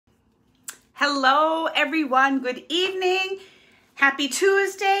Hello, everyone. Good evening. Happy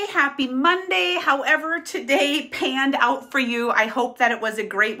Tuesday, happy Monday, however today panned out for you. I hope that it was a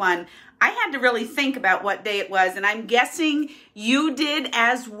great one. I had to really think about what day it was, and I'm guessing you did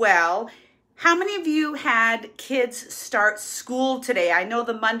as well. How many of you had kids start school today? I know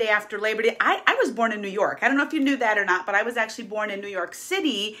the Monday after Labor Day. I was born in New York. I don't know if you knew that or not, but I was actually born in New York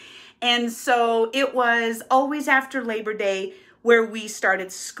City. And so it was always after Labor Day where we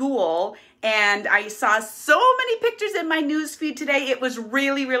started school. And I saw so many pictures in my news feed today. It was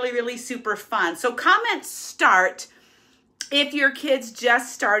really super fun. So comments start if your kids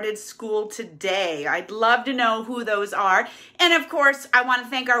just started school today. I'd love to know who those are. And of course, I want to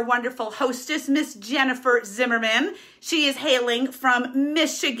thank our wonderful hostess, Miss Jennifer Zimmerman. She is hailing from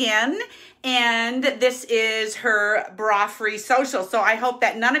Michigan, and this is her bra-free social. So I hope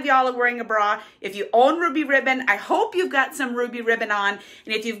that none of y'all are wearing a bra. If you own Ruby Ribbon, I hope you've got some Ruby Ribbon on.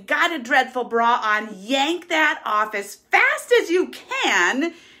 And if you've got a dreadful bra on, yank that off as fast as you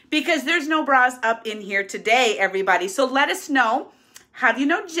can, because there's no bras up in here today, everybody. So let us know, how do you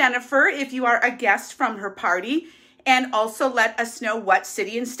know Jennifer if you are a guest from her party? And also let us know what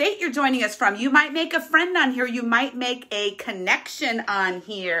city and state you're joining us from. You might make a friend on here. You might make a connection on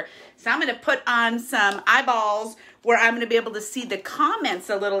here. So I'm going to put on some eyeballs where I'm going to be able to see the comments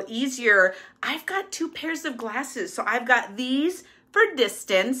a little easier. I've got 2 pairs of glasses. So I've got these for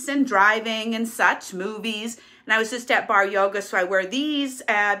distance and driving and such, movies. And I was just at bar yoga, so I wear these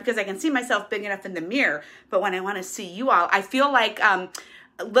because I can see myself big enough in the mirror. But when I want to see you all, I feel like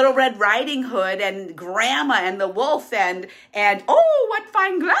Little Red Riding Hood and Grandma and the Wolf and oh, what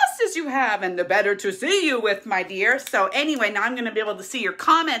fine glasses you have, and the better to see you with, my dear. So anyway, now I'm going to be able to see your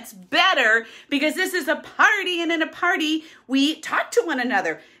comments better because this is a party, and in a party, we talk to one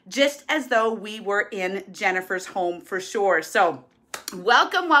another just as though we were in Jennifer's home for sure. So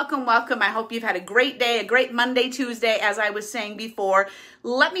welcome. I hope you've had a great day, a great Monday, Tuesday, as I was saying before.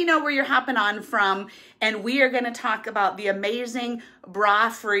 Let me know where you're hopping on from, and we are going to talk about the amazing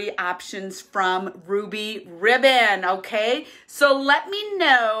bra-free options from Ruby Ribbon, okay? So let me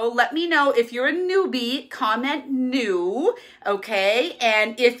know if you're a newbie, comment new, okay?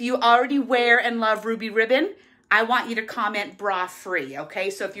 And if you already wear and love Ruby Ribbon, I want you to comment bra-free, okay?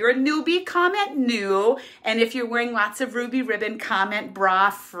 So if you're a newbie, comment new. And if you're wearing lots of Ruby Ribbon, comment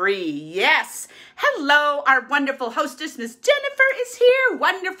bra-free. Yes. Hello, our wonderful hostess, Miss Jennifer is here.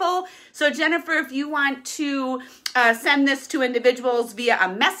 Wonderful. So Jennifer, if you want to send this to individuals via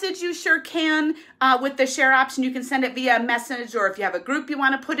a message, you sure can. With the share option, you can send it via a message, or if you have a group you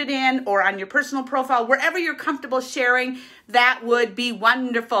want to put it in, or on your personal profile, wherever you're comfortable sharing, that would be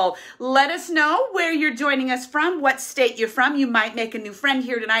wonderful. Let us know where you're joining us from, what state you're from. You might make a new friend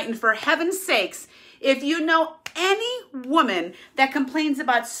here tonight. And for heaven's sakes, if you know any woman that complains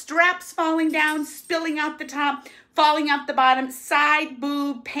about straps falling down, spilling out the top, falling out the bottom, side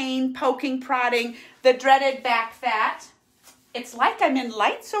boob pain, poking, prodding, the dreaded back fat, it's like I'm in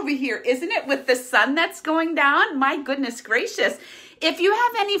lights over here, isn't it, with the sun that's going down? My goodness gracious. If you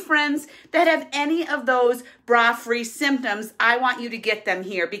have any friends that have any of those bra-free symptoms, I want you to get them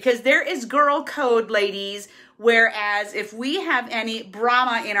here, because there is girl code, ladies. Whereas if we have any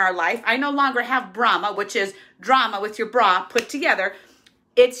Brahma in our life, I no longer have Brahma, which is drama with your bra put together.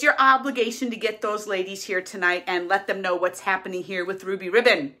 It's your obligation to get those ladies here tonight and let them know what's happening here with Ruby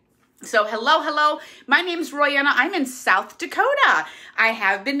Ribbon. So hello. My name's Royanna. I'm in South Dakota. I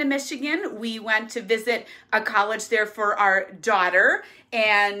have been to Michigan. We went to visit a college there for our daughter,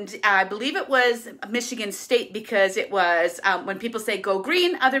 and I believe it was Michigan State, because it was, when people say go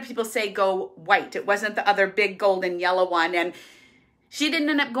green, other people say go white. It wasn't the other big gold and yellow one, and she didn't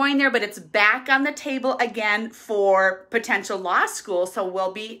end up going there, but it's back on the table again for potential law school. So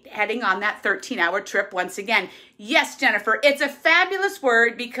we'll be heading on that 13-hour trip once again. Yes, Jennifer, it's a fabulous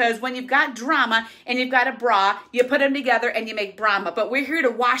word, because when you've got drama and you've got a bra, you put them together and you make Brahma. But we're here to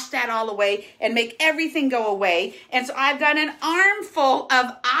wash that all away and make everything go away. And so I've got an armful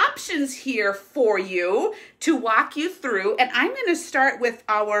of options here for you to walk you through. And I'm going to start with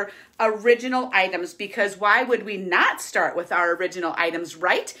our original items, because why would we not start with our original items,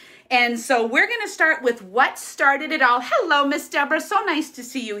 right? And so we're going to start with what started it all. Hello, Miss Deborah. So nice to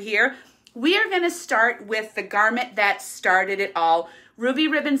see you here. We are going to start with the garment that started it all. Ruby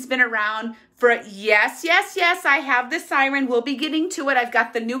Ribbon's been around for, yes, I have the siren. We'll be getting to it. I've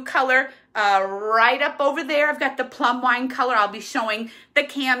got the new color right up over there. I've got the plum wine color. I'll be showing the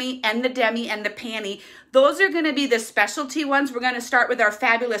cami and the demi and the panty. Those are going to be the specialty ones. We're going to start with our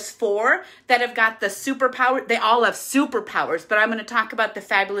Fabulous 4 that have got the superpower. They all have superpowers, but I'm going to talk about the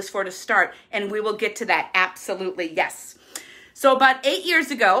Fabulous 4 to start, and we will get to that. Absolutely, yes. So about 8 years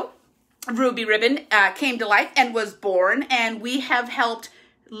ago, Ruby Ribbon came to life and was born, and we have helped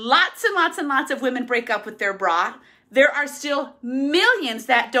lots and lots and lots of women break up with their bra. There are still millions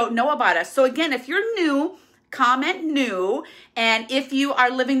that don't know about us. So again, if you're new, comment new. And if you are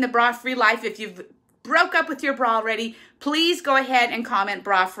living the bra-free life, if you've broke up with your bra already, please go ahead and comment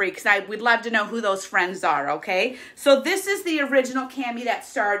bra-free, because we'd love to know who those friends are, okay? So this is the original cami that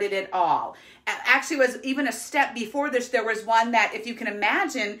started it all. Actually, was even a step before this. There was one that, if you can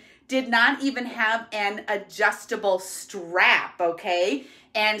imagine, did not even have an adjustable strap, okay?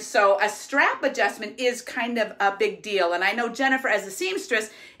 And so a strap adjustment is kind of a big deal. And I know Jennifer, as a seamstress,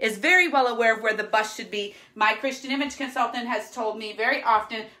 is very well aware of where the bust should be. My Christian image consultant has told me very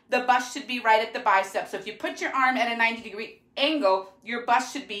often the bust should be right at the bicep. So if you put your arm at a 90-degree angle, your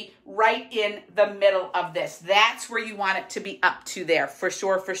bust should be right in the middle of this. That's where you want it to be, up to there, for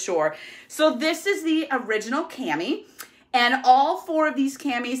sure, for sure. So this is the original cami. And all 4 of these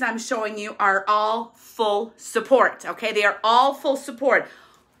camis I'm showing you are all full support, okay? They are all full support.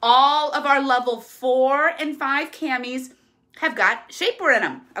 All of our level 4 and 5 camis have got shapewear in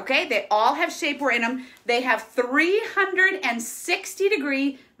them, okay? They all have shapewear in them. They have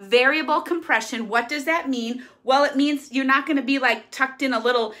 360-degree variable compression. What does that mean? Well, it means you're not gonna be like tucked in a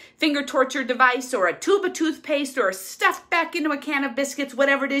little finger torture device or a tube of toothpaste or stuffed back into a can of biscuits,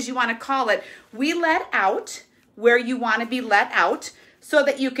 whatever it is you wanna call it. We let out where you wanna be let out so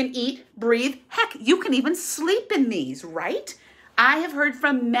that you can eat, breathe. Heck, you can even sleep in these, right? I have heard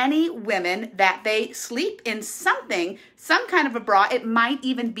from many women that they sleep in something, some kind of a bra. It might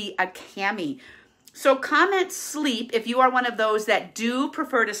even be a cami. So comment sleep if you are one of those that do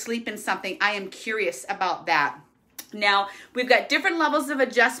prefer to sleep in something. I am curious about that. Now, we've got different levels of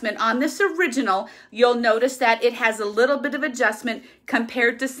adjustment. On this original, you'll notice that it has a little bit of adjustment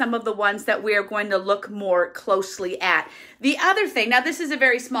compared to some of the ones that we are going to look more closely at. The other thing, now this is a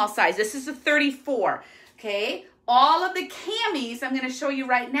very small size. This is a 34, okay? All of the camis I'm going to show you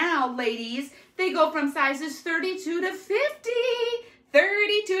right now, ladies, they go from sizes 32 to 50.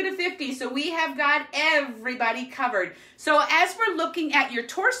 32 to 50. So we have got everybody covered. So as we're looking at your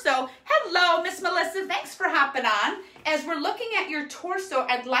torso, hello, Miss Melissa, thanks for hopping on. As we're looking at your torso,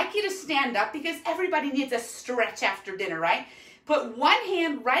 I'd like you to stand up because everybody needs a stretch after dinner, right? Put one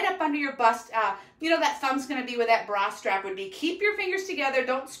hand right up under your bust. You know, that thumb's going to be where that bra strap would be. Keep your fingers together.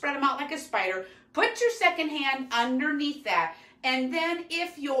 Don't spread them out like a spider. Put your second hand underneath that. And then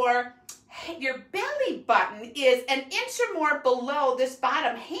if your belly button is an inch or more below this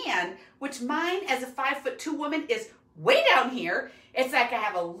bottom hand, which mine as a 5'2" woman is way down here. It's like I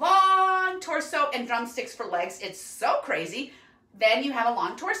have a long torso and drumsticks for legs. It's so crazy. Then you have a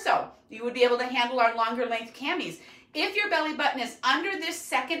long torso. You would be able to handle our longer length camis. If your belly button is under this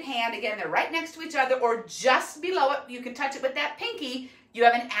second hand, again, they're right next to each other, or just below it, you can touch it with that pinky, you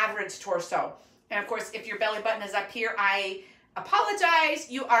have an average torso. And of course, if your belly button is up here, I apologize,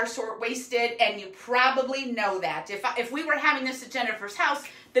 you are short-waisted, and you probably know that. If we were having this at Jennifer's house,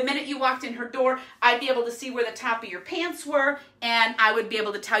 the minute you walked in her door, I'd be able to see where the top of your pants were, and I would be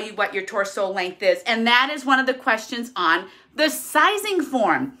able to tell you what your torso length is. And that is one of the questions on the sizing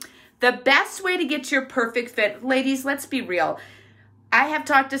form. The best way to get your perfect fit, ladies, let's be real. I have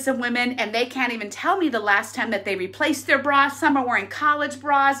talked to some women and they can't even tell me the last time that they replaced their bras. Some are wearing college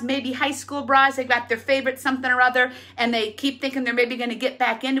bras, maybe high school bras. They got their favorite something or other and they keep thinking they're maybe going to get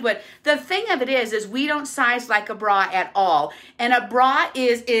back into it. The thing of it is we don't size like a bra at all. And a bra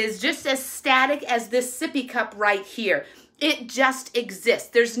is just as static as this sippy cup right here. It just exists.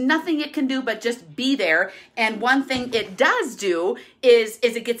 There's nothing it can do but just be there. And one thing it does do is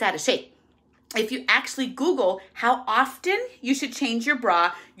it gets out of shape. If you actually Google how often you should change your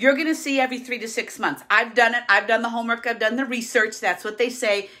bra, you're going to see every 3 to 6 months. I've done it. I've done the homework. I've done the research. That's what they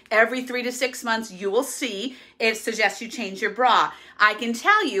say. Every 3 to 6 months, you will see it suggests you change your bra. I can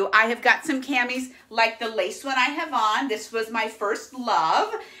tell you, I have got some camis like the lace one I have on. This was my first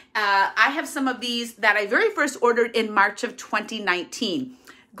love. I have some of these that I very first ordered in March of 2019.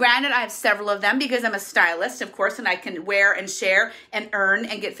 Granted, I have several of them because I'm a stylist, of course, and I can wear and share and earn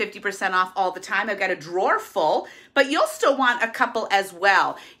and get 50% off all the time. I've got a drawer full, but you'll still want a couple as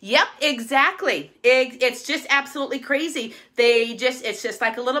well. Yep, exactly. It's just absolutely crazy. It's just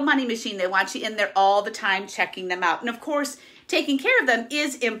like a little money machine. They want you in there all the time checking them out. And of course, taking care of them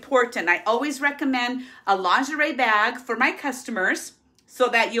is important. I always recommend a lingerie bag for my customers so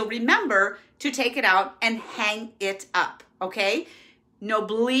that you'll remember to take it out and hang it up, okay? no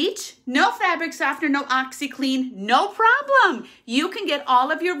bleach, no fabric softener, no OxiClean, no problem. You can get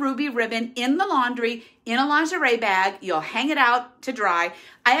all of your Ruby ribbon in the laundry in a lingerie bag. You'll hang it out to dry.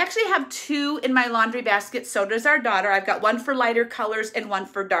 I actually have 2 in my laundry basket. So does our daughter. I've got one for lighter colors and one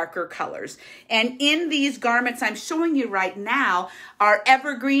for darker colors. And in these garments I'm showing you right now, our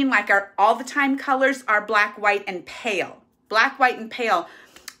evergreen, like our all the time colors, are black, white, and pale. Black, white, and pale.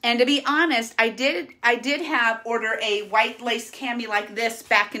 And to be honest, I did order a white lace cami like this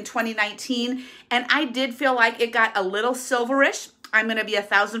back in 2019, and I did feel like it got a little silverish. I'm going to be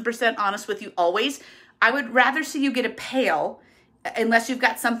 1000% honest with you always. I would rather see you get a pale, unless you've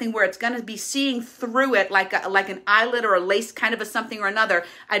got something where it's going to be seeing through it like an eyelet or a lace kind of a something or another.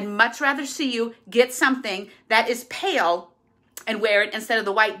 I'd much rather see you get something that is pale and wear it instead of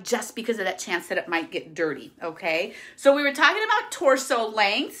the white, just because of that chance that it might get dirty, okay? So we were talking about torso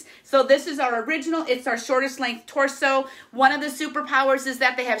lengths. So this is our original, it's our shortest length torso. One of the superpowers is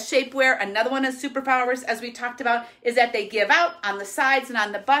that they have shapewear. Another one of the superpowers, as we talked about, is that they give out on the sides and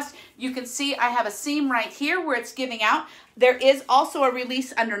on the bust. You can see I have a seam right here where it's giving out. There is also a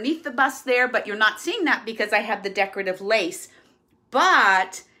release underneath the bust there, but you're not seeing that because I have the decorative lace.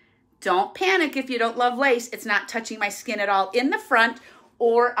 But don't panic if you don't love lace. It's not touching my skin at all in the front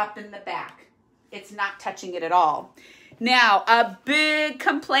or up in the back. It's not touching it at all. Now, a big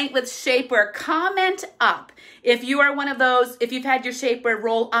complaint with shapewear. Comment up if you are one of those, if you've had your shapewear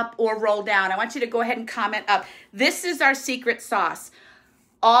roll up or roll down. I want you to go ahead and comment up. This is our secret sauce.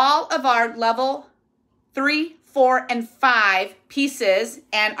 All of our level 3, 4, and 5 pieces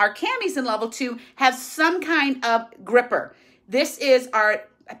and our camis in level 2 have some kind of gripper. This is our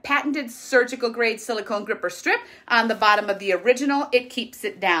patented surgical grade silicone gripper strip on the bottom of the original. It keeps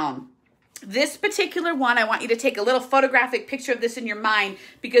it down. This particular one, I want you to take a little photographic picture of this in your mind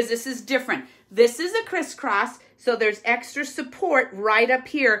because this is different. This is a crisscross, so there's extra support right up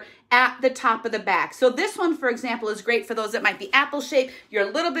here at the top of the back. So this one, for example, is great for those that might be apple shaped. You're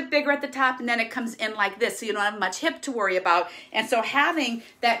a little bit bigger at the top and then it comes in like this, so you don't have much hip to worry about. And so having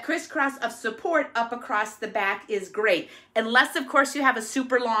that crisscross of support up across the back is great. Unless, of course, you have a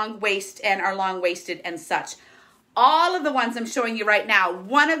super long waist and are long-waisted and such. All of the ones I'm showing you right now,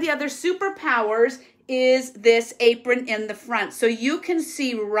 one of the other superpowers is this apron in the front. So you can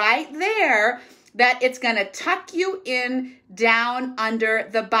see right there that it's going to tuck you in down under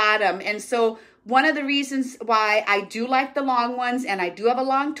the bottom. And so one of the reasons why I do like the long ones, and I do have a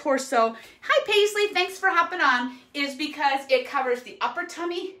long torso, hi Paisley, thanks for hopping on, is because it covers the upper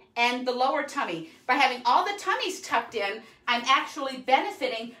tummy and the lower tummy. By having all the tummies tucked in, I'm actually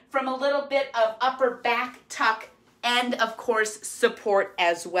benefiting from a little bit of upper back tuck and, of course, support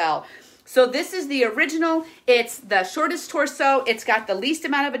as well. So this is the original. It's the shortest torso. It's got the least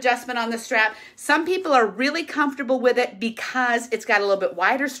amount of adjustment on the strap. Some people are really comfortable with it because it's got a little bit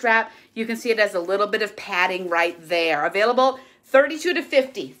wider strap. You can see it has a little bit of padding right there. Available 32 to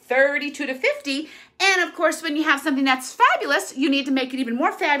 50, 32 to 50. And of course, when you have something that's fabulous, you need to make it even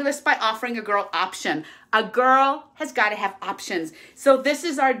more fabulous by offering a girl option. A girl has got to have options. So this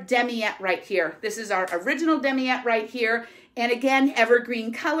is our demiette right here. This is our original demiette right here. And again,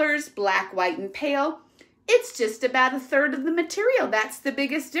 evergreen colors, black, white, and pale. It's just about 1/3 of the material. That's the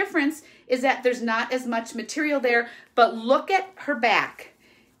biggest difference, is that there's not as much material there. But look at her back.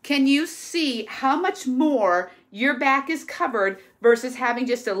 Can you see how much more your back is covered versus having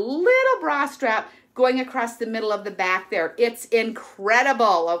just a little bra strap going across the middle of the back there? It's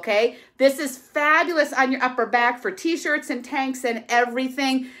incredible, okay? This is fabulous on your upper back for t-shirts and tanks and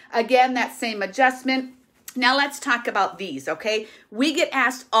everything. Again, that same adjustment. Now let's talk about these, okay? We get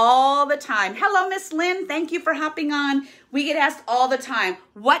asked all the time. Hello, Miss Lynn. Thank you for hopping on. We get asked all the time,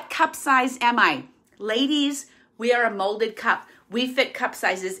 what cup size am I? Ladies, we are a molded cup. We fit cup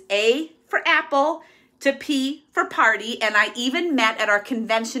sizes A for apple to P for party, and I even met at our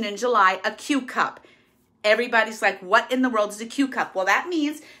convention in July a Q cup. Everybody's like, what in the world is a Q cup? Well, that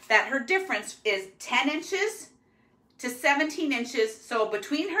means that her difference is 10 inches to 17 inches. So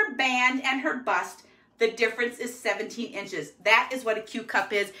between her band and her bust, the difference is 17 inches. That is what a Q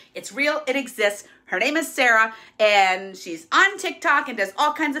cup is. It's real, it exists. Her name is Sarah, and she's on TikTok and does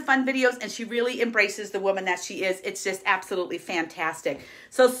all kinds of fun videos, and she really embraces the woman that she is. It's just absolutely fantastic.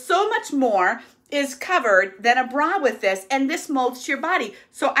 So much more is covered than a bra with this, and this molds to your body.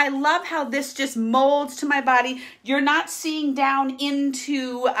 So I love how this just molds to my body. You're not seeing down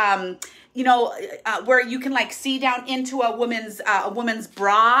into, where you can like see down into a woman's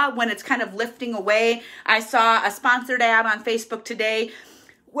bra when it's kind of lifting away. I saw a sponsored ad on Facebook today,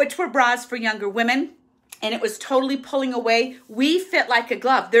 which were bras for younger women. and it was totally pulling away. We fit like a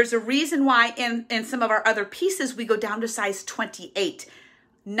glove. There's a reason why in some of our other pieces, we go down to size 28.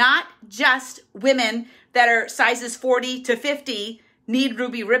 Not just women that are sizes 40 to 50 need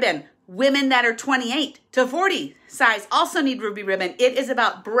ruby ribbon. Women that are 28 to 40 size also need ruby ribbon. It is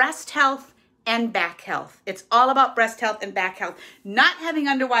about breast health and back health. It's all about breast health and back health. Not having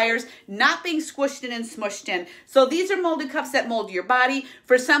underwires, not being squished in and smushed in. So these are molded cups that mold your body.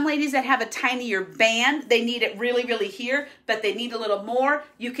 For some ladies that have a tinier band, they need it really, really here, but they need a little more.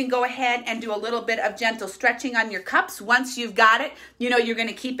 You can go ahead and do a little bit of gentle stretching on your cups. Once you've got it, you know you're going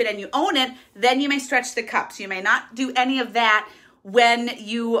to keep it and you own it, then you may stretch the cups. You may not do any of that when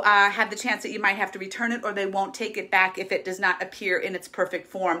you have the chance that you might have to return it, or they won't take it back if it does not appear in its perfect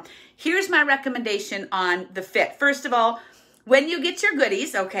form. Here's my recommendation on the fit. First of all, when you get your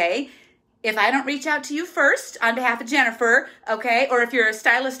goodies, okay, if I don't reach out to you first on behalf of Jennifer, okay, or if you're a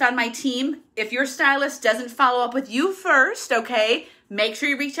stylist on my team, if your stylist doesn't follow up with you first, okay, make sure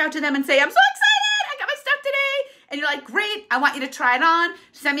you reach out to them and say, I'm so excited, I got my stuff today. And you're like, great, I want you to try it on.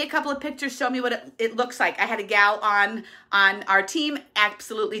 Send me a couple of pictures, show me what it looks like. I had a gal on our team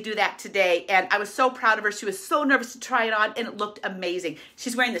absolutely do that today, and I was so proud of her. She was so nervous to try it on, and it looked amazing.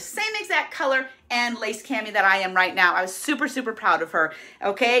 She's wearing the same exact color and lace cami that I am right now. I was super, super proud of her.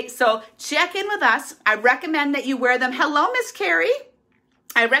 Okay, so check in with us. I recommend that you wear them. Hello, Miss Carrie.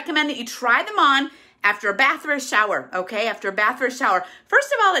 I recommend that you try them on after a bath or a shower, okay? After a bath or a shower.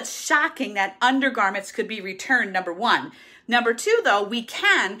 First of all, it's shocking that undergarments could be returned, number one. Number two, though, we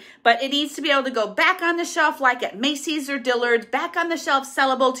can, but it needs to be able to go back on the shelf like at Macy's or Dillard's, back on the shelf,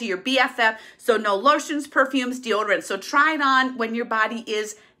 sellable to your BFF, so no lotions, perfumes, deodorants. So try it on when your body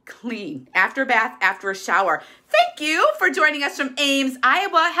is clean, after a bath, after a shower. Thank you for joining us from Ames,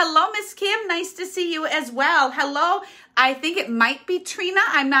 Iowa. Hello, Miss Kim. Nice to see you as well. Hello. I think it might be Trina.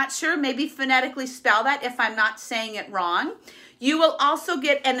 I'm not sure. Maybe phonetically spell that if I'm not saying it wrong. You will also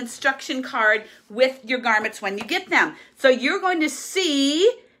get an instruction card with your garments when you get them. So you're going to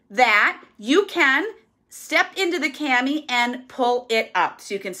see that you can step into the cami and pull it up.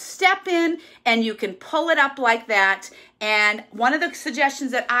 So you can step in and you can pull it up like that. And one of the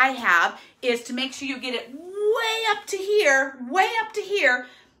suggestions that I have is to make sure you get it way up to here,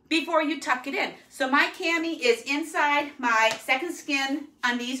 before you tuck it in. So my cami is inside my second skin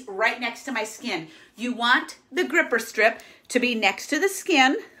undies right next to my skin. You want the gripper strip to be next to the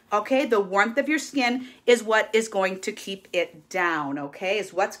skin, okay? The warmth of your skin is what is going to keep it down, okay?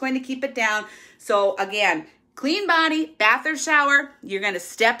 Is what's going to keep it down. So again, clean body, bath or shower, you're gonna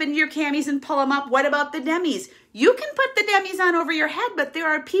step into your camis and pull them up. What about the demis? You can put the demis on over your head, but there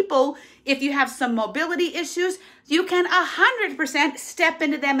are people, if you have some mobility issues, you can 100% step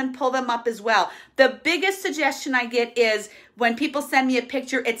into them and pull them up as well. The biggest suggestion I get is when people send me a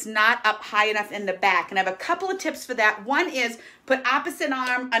picture, it's not up high enough in the back. And I have a couple of tips for that. One is put opposite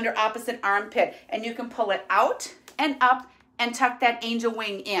arm under opposite armpit, and you can pull it out and up and tuck that angel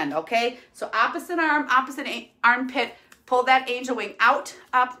wing in, okay? So opposite arm, opposite armpit, pull that angel wing out,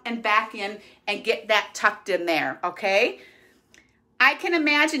 up, and back in, and get that tucked in there, okay? I can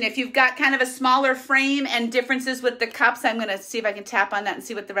imagine if you've got kind of a smaller frame and differences with the cups, I'm gonna see if I can tap on that and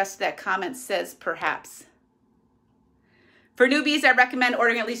see what the rest of that comment says, perhaps. For newbies, I recommend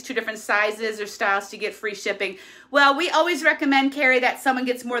ordering at least 2 different sizes or styles to get free shipping. Well, we always recommend, Carrie, that someone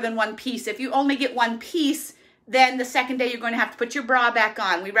gets more than one piece. If you only get one piece, then the second day you're going to have to put your bra back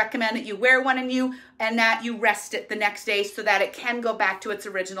on. We recommend that you wear one and that you rest it the next day so that it can go back to its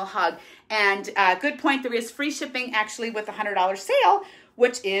original hug. And good point, there is free shipping actually with a $100 sale,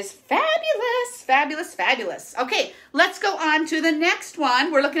 which is fabulous, fabulous, fabulous. Okay, let's go on to the next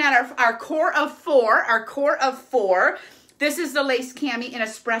one. We're looking at our core of 4, This is the lace cami in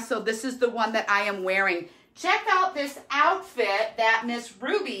espresso. This is the one that I am wearing. Check out this outfit that Miss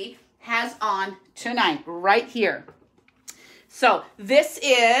Ruby has on tonight, right here. So this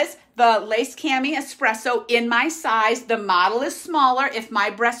is the lace cami espresso in my size. The model is smaller. If my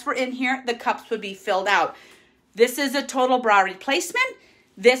breasts were in here, the cups would be filled out. This is a total bra replacement.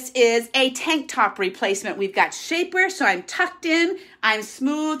 This is a tank top replacement. We've got shapewear, so I'm tucked in, I'm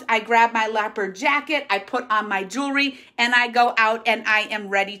smooth, I grab my leopard jacket, I put on my jewelry, and I go out and I am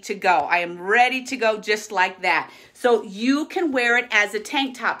ready to go. I am ready to go just like that. So you can wear it as a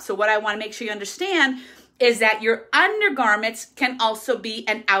tank top. So what I want to make sure you understand is that your undergarments can also be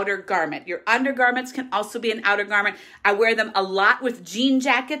an outer garment. Your undergarments can also be an outer garment. I wear them a lot with jean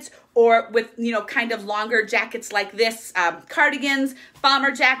jackets or with, you know, kind of longer jackets like this, cardigans,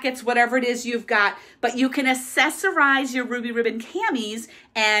 bomber jackets, whatever it is you've got. But you can accessorize your ruby ribbon camis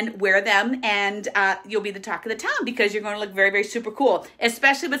and wear them, and you'll be the talk of the town because you're going to look very, very super cool,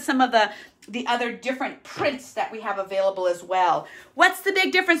 especially with some of the the other different prints that we have available as well. What's the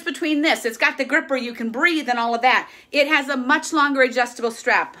big difference between this? It's got the gripper, you can breathe and all of that. It has a much longer adjustable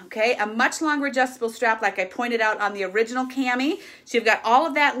strap, okay? A much longer adjustable strap like I pointed out on the original cami. So you've got all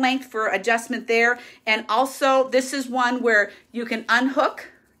of that length for adjustment there. And also this is one where you can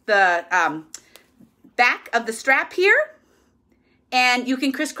unhook the back of the strap here and you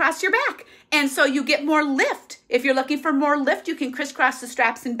can crisscross your back. And so you get more lift. If you're looking for more lift, you can crisscross the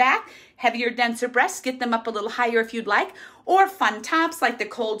straps and back. Heavier, denser breasts, get them up a little higher if you'd like. Or fun tops like the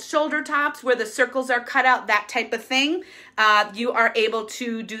cold shoulder tops where the circles are cut out, that type of thing. You are able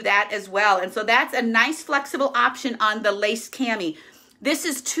to do that as well. And so that's a nice flexible option on the lace cami. This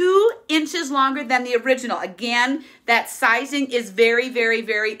is 2 inches longer than the original. Again, that sizing is very, very,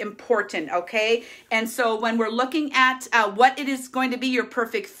 very important, okay? And so when we're looking at what it is going to be your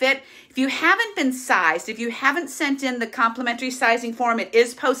perfect fit, if you haven't been sized, if you haven't sent in the complimentary sizing form, it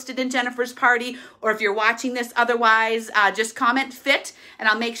is posted in Jennifer's Party, or if you're watching this otherwise, just comment fit, and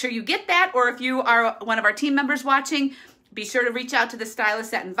I'll make sure you get that. Or if you are one of our team members watching, be sure to reach out to the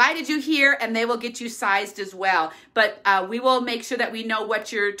stylist that invited you here and they will get you sized as well. But we will make sure that we know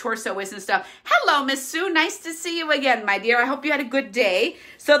what your torso is and stuff. Hello, Miss Sue. Nice to see you again, my dear. I hope you had a good day.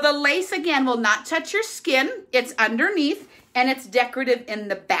 So the lace, again, will not touch your skin. It's underneath and it's decorative in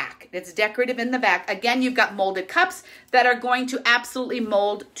the back. It's decorative in the back. Again, you've got molded cups that are going to absolutely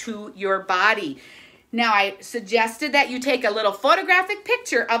mold to your body. Now, I suggested that you take a little photographic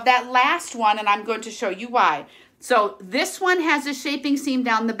picture of that last one, and I'm going to show you why. So this one has a shaping seam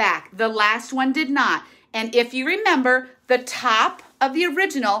down the back. The last one did not. And if you remember, the top of the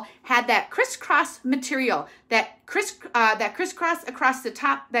original had that crisscross material, that crisscross across the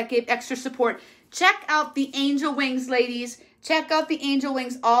top that gave extra support. Check out the angel wings, ladies. Check out the angel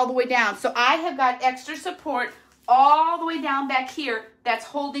wings all the way down. So I have got extra support all the way down back here that's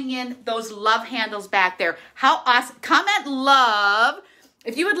holding in those love handles back there. How awesome. Comment love.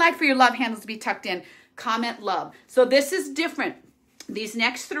 If you would like for your love handles to be tucked in, comment love. So this is different. These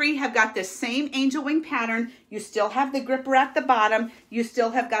next 3 have got the same angel wing pattern. You still have the gripper at the bottom. You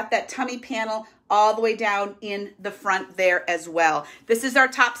still have got that tummy panel all the way down in the front there as well. This is our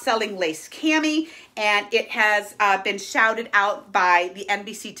top selling lace cami, and it has been shouted out by the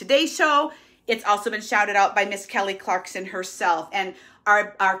NBC Today show. It's also been shouted out by Miss Kelly Clarkson herself. And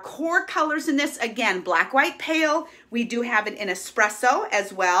our core colors in this, again, black, white, pale. We do have it in espresso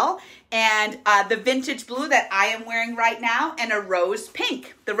as well. And the vintage blue that I am wearing right now, and a rose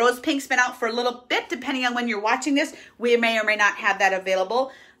pink. The rose pink's been out for a little bit, depending on when you're watching this. We may or may not have that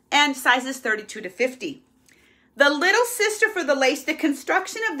available. And sizes 32 to 50. The little sister for the lace, the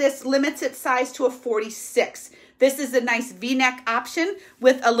construction of this limits its size to a 46. This is a nice V-neck option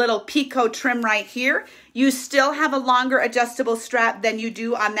with a little picot trim right here. You still have a longer adjustable strap than you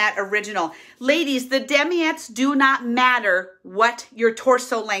do on that original. Ladies, the demiettes do not matter what your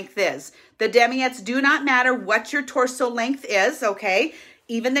torso length is. The demiettes do not matter what your torso length is, okay?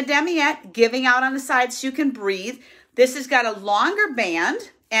 Even the demiette giving out on the sides so you can breathe. This has got a longer band,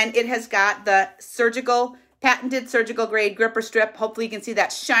 and it has got the patented surgical grade gripper strip. Hopefully you can see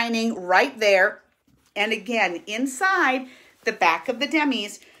that shining right there. And again, inside the back of the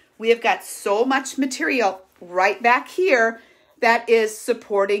demis, we have got so much material right back here that is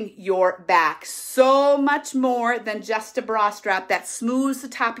supporting your back. So much more than just a bra strap that smooths the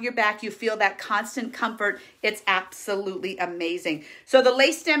top of your back. You feel that constant comfort. It's absolutely amazing. So the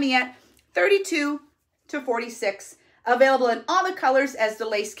lace demiette, 32 to 46, available in all the colors as the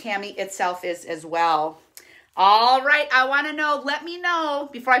lace cami itself is as well. All right, I want to know, let me know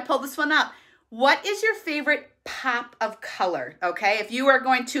before I pull this one up. What is your favorite pop of color, okay? If you are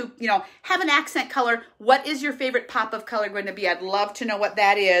going to, have an accent color, what is your favorite pop of color going to be? I'd love to know what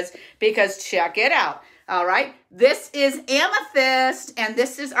that is, because check it out, all right? This is amethyst, and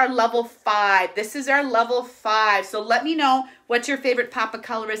this is our level 5. This is our level 5. So let me know what your favorite pop of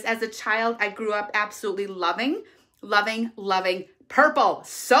color is. As a child, I grew up absolutely loving purple.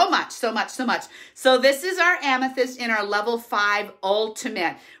 So much. So this is our amethyst in our level 5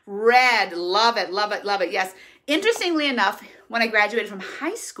 ultimate. Red, love it. Yes. Interestingly enough, when I graduated from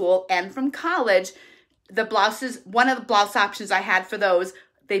high school and from college, the blouses, one of the blouse options I had for those,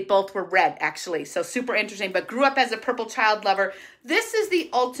 they both were red actually. So super interesting, but grew up as a purple child lover. This is the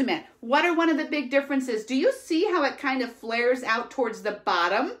ultimate. What are one of the big differences? Do you see how it kind of flares out towards the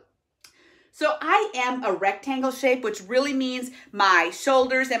bottom? So I am a rectangle shape, which really means my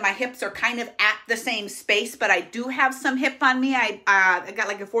shoulders and my hips are kind of at the same space, but I do have some hip on me. I got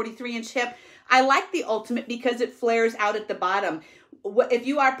like a 43-inch hip. I like the ultimate because it flares out at the bottom. if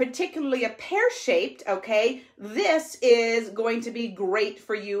you are particularly a pear-shaped, okay, this is going to be great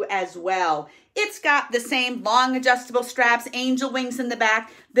for you as well. It's got the same long adjustable straps, angel wings in the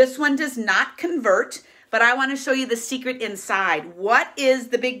back. This one does not convert, but I want to show you the secret inside. What is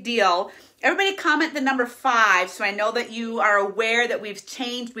the big deal? Everybody comment the number 5 so I know that you are aware that we've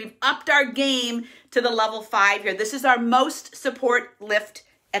changed. We've upped our game to the level 5 here. This is our most support, lift,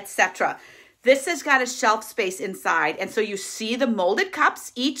 etc. This has got a shelf space inside. And so you see the molded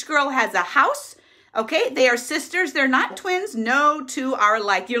cups. Each girl has a house. Okay, they are sisters. They're not twins. No two are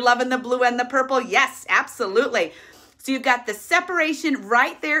alike. You're loving the blue and the purple? Yes, absolutely. So you've got the separation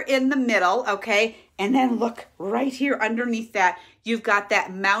right there in the middle, okay? And then look right here underneath that. You've got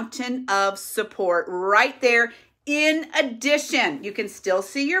that mountain of support right there. In addition, you can still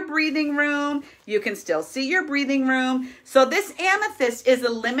see your breathing room. You can still see your breathing room. So this amethyst is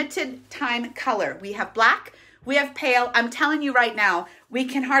a limited time color. We have black, we have pale. I'm telling you right now, we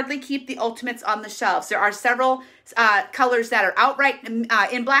can hardly keep the ultimates on the shelves. There are several colors that are outright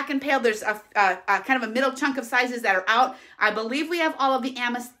in black and pale. There's a kind of a middle chunk of sizes that are out. I believe we have all of the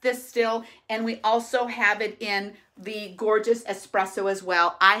amethyst still, and we also have it in the gorgeous espresso as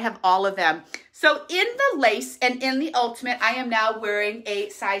well. I have all of them. So in the lace and in the ultimate, I am now wearing a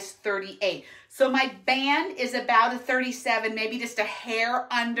size 38. So my band is about a 37, maybe just a hair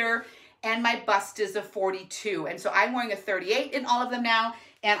under, and my bust is a 42. And so I'm wearing a 38 in all of them now,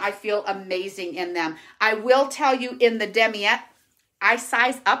 and I feel amazing in them. I will tell you in the demiette, I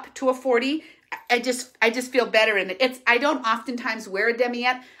size up to a 40. I just feel better in it. I don't oftentimes wear a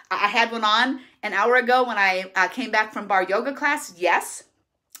demiette. I had one on an hour ago when I came back from bar yoga class. Yes,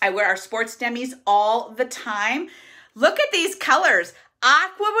 I wear our sports demis all the time. Look at these colors.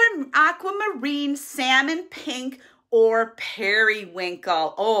 Aquamarine, salmon pink, or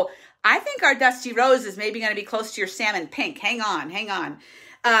periwinkle. Oh, I think our dusty rose is maybe going to be close to your salmon pink. Hang on.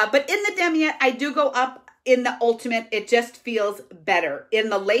 But in the demiette, I do go up in the ultimate. It just feels better. In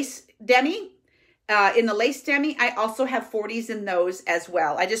the lace demi, I also have 40s in those as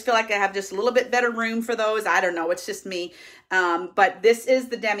well. I just feel like I have just a little bit better room for those. I don't know. It's just me. But this is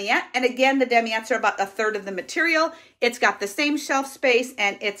the demiette. And again, the demiettes are about a third of the material. It's got the same shelf space,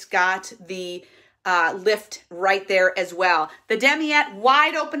 and it's got the lift right there as well. The demiette,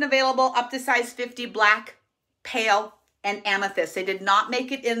 wide open, available up to size 50, black, pale, and amethyst. They did not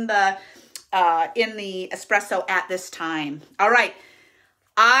make it in the espresso at this time. All right.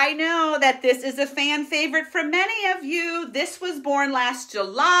 I know that this is a fan favorite for many of you. This was born last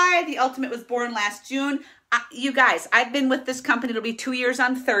July. The Ultimate was born last June. You guys, I've been with this company. It'll be 2 years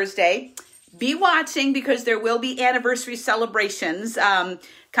on Thursday. Be watching because there will be anniversary celebrations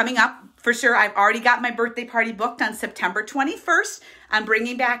coming up for sure. I've already got my birthday party booked on September 21st. I'm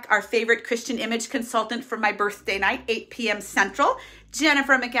bringing back our favorite Christian image consultant for my birthday night, 8 p.m. Central.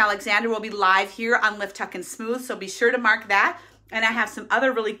 Jennifer McAlexander will be live here on Lift, Tuck, and Smooth, so be sure to mark that. And I have some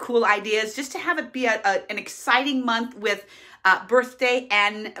other really cool ideas just to have it be an exciting month with birthday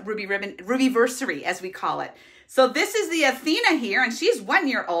and Rubyversary, as we call it. So this is the Athena here, and she's 1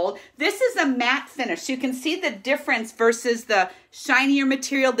 year old. This is a matte finish. You can see the difference versus the shinier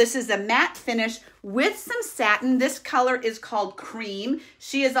material. This is a matte finish with some satin. This color is called cream.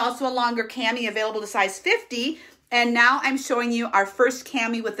 She is also a longer cami available to size 50. And now I'm showing you our first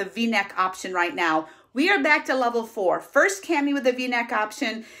cami with a V-neck option right now. We are back to level 4. First cami with a V-neck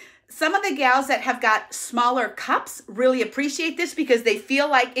option. Some of the gals that have got smaller cups really appreciate this because they feel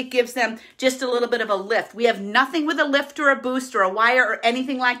like it gives them just a little bit of a lift. We have nothing with a lift or a boost or a wire or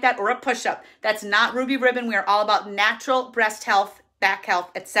anything like that or a push-up. That's not Ruby Ribbon. We are all about natural breast health, back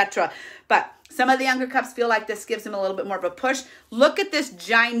health, etc. But some of the younger cups feel like this gives them a little bit more of a push. Look at this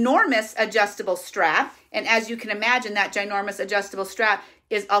ginormous adjustable strap. And as you can imagine, that ginormous adjustable strap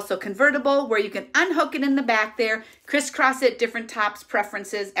is also convertible where you can unhook it in the back there, crisscross it, different tops,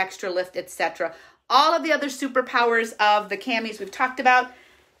 preferences, extra lift, etc. All of the other superpowers of the camis we've talked about.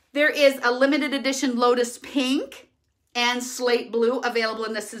 There is a limited edition Lotus Pink and Slate Blue available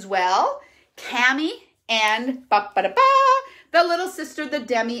in this as well. Cami and the little sister, the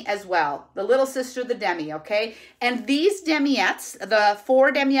demi as well. The little sister, the demi, okay? And these demiettes, the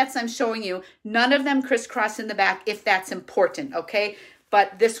 4 demiettes I'm showing you, none of them crisscross in the back if that's important, okay?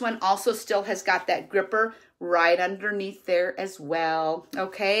 But this one also still has got that gripper right underneath there as well,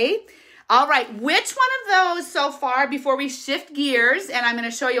 okay? All right, which one of those so far before we shift gears, and I'm going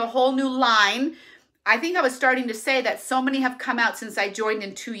to show you a whole new line. I think I was starting to say that so many have come out since I joined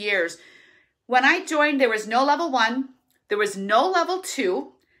in 2 years. When I joined, there was no level 1, there was no level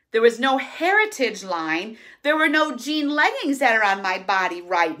 2, there was no heritage line, there were no jean leggings that are on my body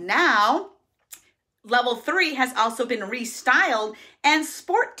right now. Level 3 has also been restyled, and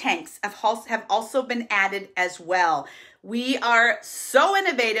sport tanks have also been added as well. We are so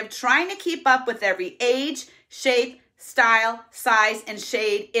innovative, trying to keep up with every age, shape, style, size, and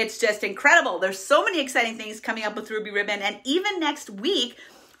shade. It's just incredible. There's so many exciting things coming up with Ruby Ribbon. And even next week,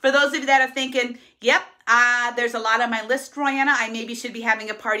 for those of you that are thinking, yep, there's a lot on my list, Royanna, I maybe should be having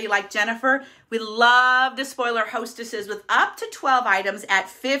a party like Jennifer. We love to spoil our hostesses with up to 12 items at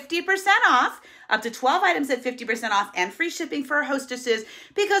 50% off, up to 12 items at 50% off, and free shipping for our hostesses,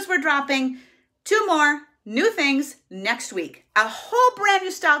 because we're dropping 2 more new things next week. A whole brand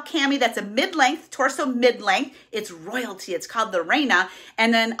new style cami that's a mid-length, torso mid-length. It's royalty. It's called the Reina.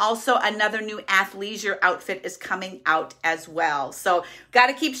 And then also another new athleisure outfit is coming out as well. So got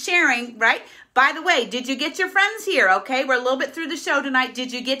to keep sharing, right? By the way, did you get your friends here? Okay, we're a little bit through the show tonight.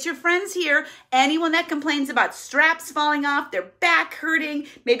 Did you get your friends here? Anyone that complains about straps falling off, their back hurting,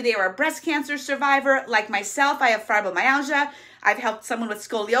 maybe they are a breast cancer survivor like myself. I have fibromyalgia. I've helped someone with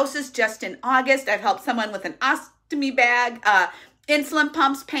scoliosis just in August. I've helped someone with an ostomy bag, insulin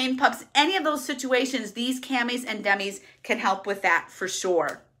pumps, pain pumps, any of those situations. These camis and demis can help with that for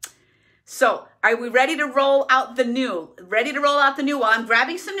sure. So are we ready to roll out the new? Ready to roll out the new? Well, I'm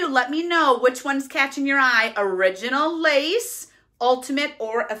grabbing some new. Let me know which one's catching your eye. Original Lace, Ultimate,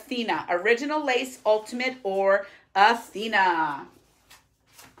 or Athena. Original Lace, Ultimate, or Athena.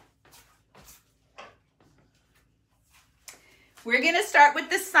 We're going to start with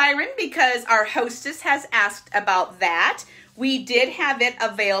the Siren because our hostess has asked about that. We did have it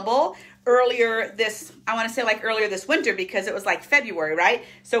available earlier this, I want to say like earlier this winter, because it was like February, right?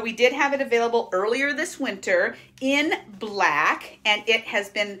 So we did have it available earlier this winter in black, and it has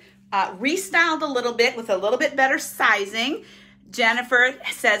been restyled a little bit with a little bit better sizing. Jennifer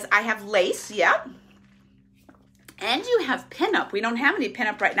says, I have lace, yep. And you have pinup. We don't have any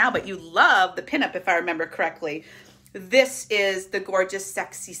pinup right now, but you love the pinup if I remember correctly. This is the gorgeous,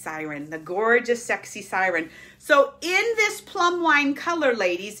 sexy Siren, the gorgeous, sexy Siren. So in this plum wine color,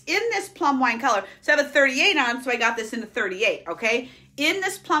 ladies, in this plum wine color, so I have a 38 on, so I got this in a 38, okay? In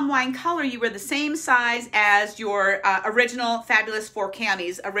this plum wine color, you were the same size as your original Fabulous 4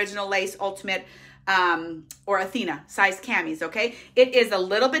 camis, Original Lace, Ultimate, or Athena size camis, okay? It is a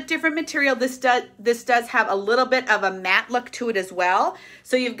little bit different material. This does have a little bit of a matte look to it as well.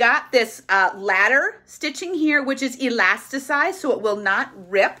 So you've got this ladder stitching here, which is elasticized, so it will not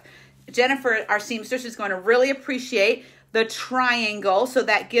rip. Jennifer, our seamstress, is going to really appreciate the triangle, so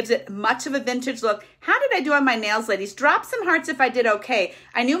that gives it much of a vintage look. How did I do on my nails, ladies? Drop some hearts if I did okay.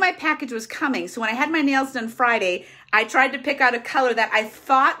 I knew my package was coming, so when I had my nails done Friday, I tried to pick out a color that I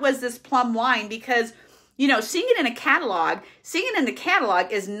thought was this plum wine because, you know, seeing it in a catalog, seeing it in the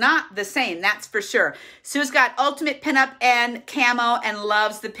catalog is not the same, that's for sure. Sue's got ultimate pinup and camo and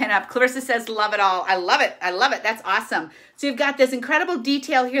loves the pinup. Clarissa says, love it all. I love it. I love it. That's awesome. So you've got this incredible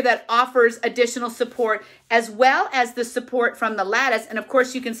detail here that offers additional support as well as the support from the lattice. And of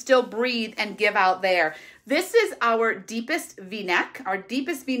course, you can still breathe and give out there. This is our deepest V-neck, our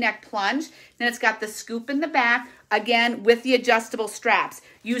deepest V-neck plunge. Then it's got the scoop in the back, again, with the adjustable straps.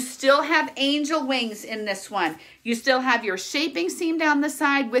 You still have angel wings in this one. You still have your shaping seam down the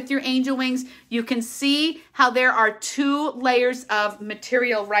side with your angel wings. You can see how there are 2 layers of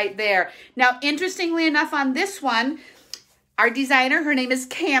material right there. Now, interestingly enough on this one, our designer, her name is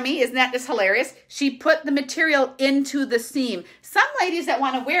Cami. Isn't that just hilarious? She put the material into the seam. Some ladies that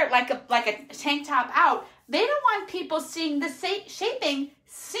want to wear it like a tank top out, they don't want people seeing the shaping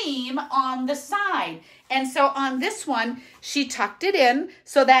seam on the side. And so on this one, she tucked it in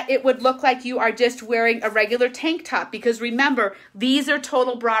so that it would look like you are just wearing a regular tank top. Because remember, these are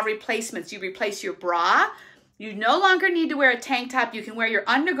total bra replacements. You replace your bra. You no longer need to wear a tank top. You can wear your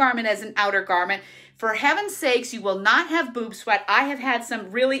undergarment as an outer garment. For heaven's sakes, you will not have boob sweat. I have had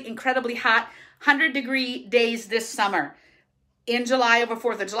some really incredibly hot 100-degree days this summer. In July, over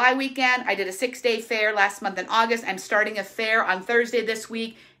 4th of July weekend, I did a 6-day fair last month in August. I'm starting a fair on Thursday this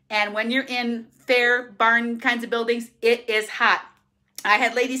week. And when you're in fair, barn kinds of buildings, it is hot. I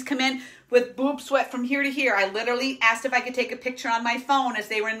had ladies come in with boob sweat from here to here. I literally asked if I could take a picture on my phone as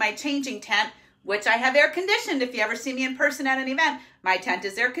they were in my changing tent, which I have air conditioned. If you ever see me in person at an event, my tent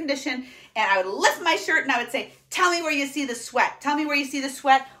is air conditioned. And I would lift my shirt and I would say, tell me where you see the sweat. Tell me where you see the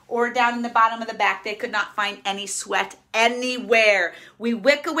sweat. Or down in the bottom of the back, they could not find any sweat anywhere. We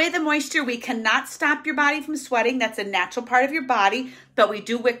wick away the moisture. We cannot stop your body from sweating. That's a natural part of your body, but we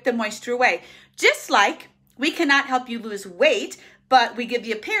do wick the moisture away. Just like we cannot help you lose weight, but we give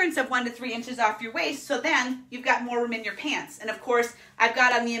the appearance of 1 to 3 inches off your waist, so then you've got more room in your pants. And of course, I've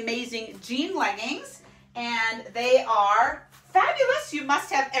got on the amazing jean leggings, and they are fabulous. You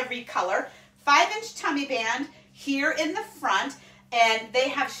must have every color. 5-inch tummy band here in the front, and they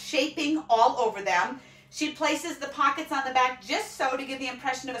have shaping all over them. She places the pockets on the back just so to give the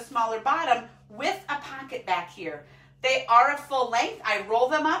impression of a smaller bottom with a pocket back here. They are a full length. I roll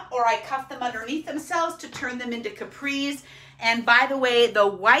them up or I cuff them underneath themselves to turn them into capris. And by the way, the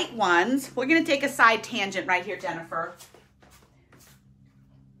white ones, we're gonna take a side tangent right here, Jennifer.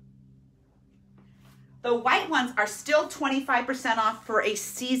 The white ones are still 25% off for a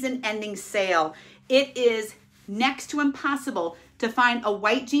season-ending sale. It is next to impossible to find a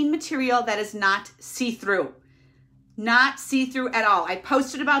white jean material that is not see-through. Not see-through at all. I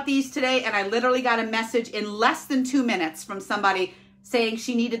posted about these today and I literally got a message in less than 2 minutes from somebody saying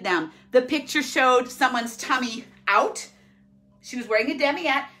she needed them. The picture showed someone's tummy out. She was wearing a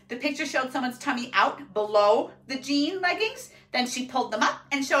demiette. The picture showed someone's tummy out below the jean leggings. Then she pulled them up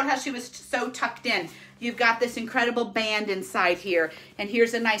and showed how she was so tucked in. You've got this incredible band inside here. And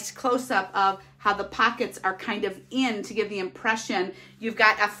here's a nice close-up of how the pockets are kind of in to give the impression. You've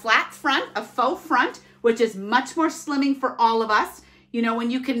got a flat front, a faux front, which is much more slimming for all of us. You know, when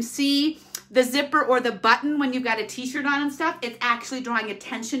you can see the zipper or the button when you've got a t-shirt on and stuff, it's actually drawing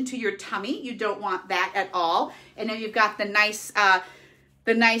attention to your tummy. You don't want that at all. And then you've got the nice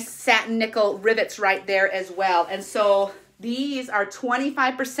satin nickel rivets right there as well. And so these are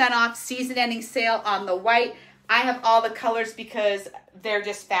 25% off, season-ending sale on the white. I have all the colors because they're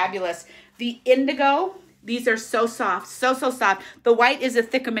just fabulous. The indigo, these are so soft, so soft. The white is a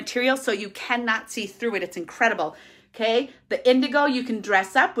thicker material, so you cannot see through it. It's incredible, okay? The indigo, you can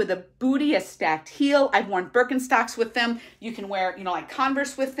dress up with a booty, a stacked heel. I've worn Birkenstocks with them. You can wear, you know, like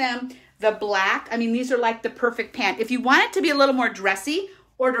Converse with them. The black, I mean, these are like the perfect pant. If you want it to be a little more dressy,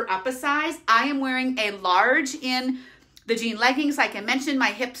 order up a size. I am wearing a large in the jean leggings. Like I mentioned,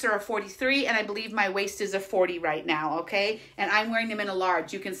 my hips are a 43 and I believe my waist is a 40 right now, okay? And I'm wearing them in a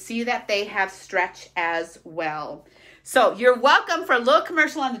large. You can see that they have stretch as well. So you're welcome for a little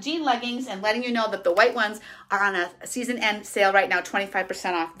commercial on the jean leggings and letting you know that the white ones are on a season end sale right now,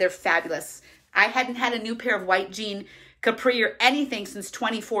 25% off. They're fabulous. I hadn't had a new pair of white jean capri or anything since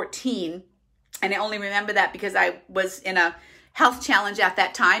 2014. And I only remember that because I was in a health challenge at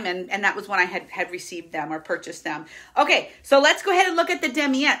that time, and that was when I had received them or purchased them. Okay, so let's go ahead and look at the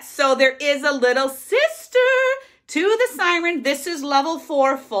demiettes. So there is a little sister to the Siren. This is level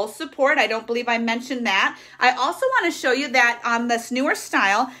 4 full support. I don't believe I mentioned that. I also want to show you that on this newer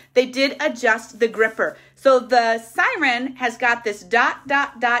style, they did adjust the gripper. So the Siren has got this ...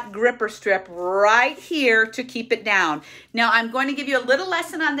 gripper strip right here to keep it down. Now I'm going to give you a little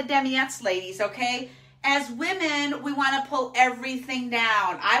lesson on the demiettes, ladies, okay? As women, we want to pull everything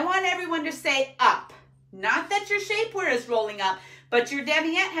down. I want everyone to say up. Not that your shapewear is rolling up, but your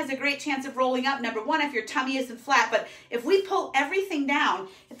demiette has a great chance of rolling up. Number one, if your tummy isn't flat. But if we pull everything down,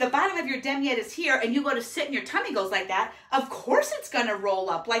 if the bottom of your demiette is here and you go to sit and your tummy goes like that, of course it's going to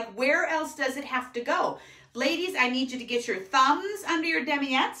roll up. Like, where else does it have to go? Ladies, I need you to get your thumbs under your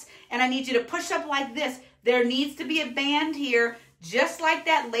demiettes and I need you to push up like this. There needs to be a band here. Just like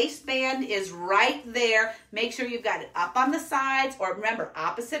that lace band is right there. Make sure you've got it up on the sides, or remember,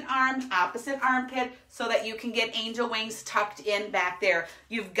 opposite arm, opposite armpit, so that you can get angel wings tucked in back there.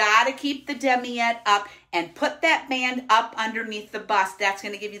 You've got to keep the demiette up and put that band up underneath the bust. That's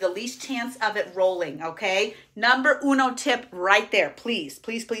going to give you the least chance of it rolling, okay? Number uno tip right there. Please,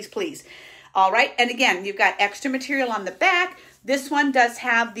 please, please, please. All right, and again, you've got extra material on the back. This one does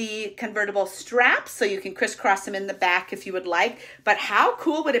have the convertible straps, so you can crisscross them in the back if you would like. But how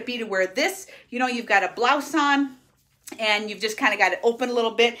cool would it be to wear this? You know, you've got a blouse on and you've just kind of got it open a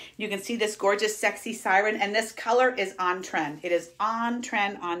little bit. You can see this gorgeous, sexy Siren, and this color is on trend. It is on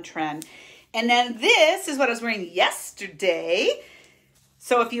trend, on trend. And then this is what I was wearing yesterday.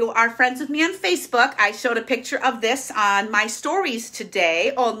 So if you are friends with me on Facebook, I showed a picture of this on my stories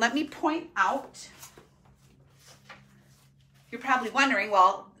today. Oh, and let me point out, you're probably wondering,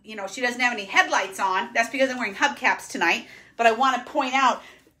 well, you know, she doesn't have any headlights on. That's because I'm wearing hubcaps tonight. But I want to point out,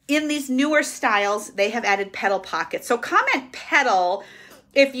 in these newer styles, they have added pedal pockets. So comment pedal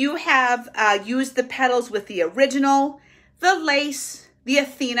if you have used the pedals with the original, the lace, the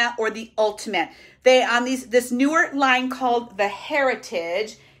Athena, or the Ultimate. They on this newer line called the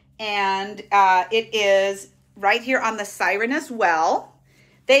Heritage, and it is right here on the Siren as well.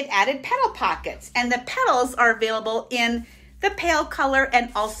 They've added pedal pockets, and the pedals are available in the pale color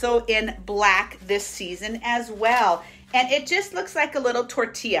and also in black this season as well. And it just looks like a little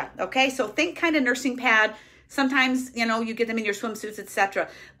tortilla, okay? So think kind of nursing pad, Sometimes, you know, you get them in your swimsuits, etc.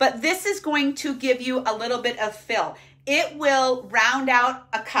 But this is going to give you a little bit of fill. It will round out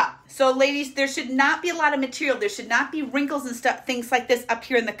a cup. So ladies, there should not be a lot of material. There should not be wrinkles and stuff, things like this up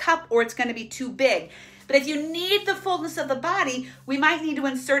here in the cup, or it's going to be too big. But if you need the fullness of the body, we might need to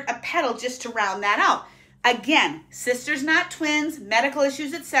insert a petal just to round that out. Again, sisters not twins, medical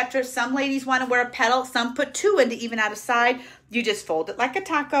issues, etc. Some ladies want to wear a petal. Some put two in to even out a side. You just fold it like a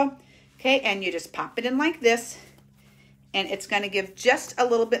taco, okay? And you just pop it in like this. And it's going to give just a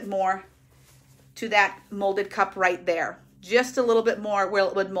little bit more to that molded cup right there. Just a little bit more where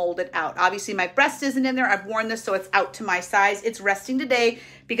it would mold it out. Obviously, my breast isn't in there. I've worn this, so it's out to my size. It's resting today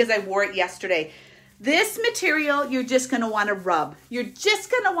because I wore it yesterday. This material, you're just going to want to rub. You're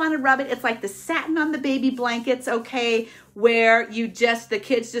just going to want to rub it. It's like the satin on the baby blankets, okay, where you just, the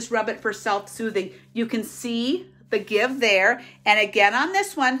kids just rub it for self-soothing. You can see the give there. And again on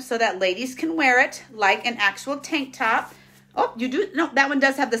this one, so that ladies can wear it like an actual tank top. Oh, you do, no, that one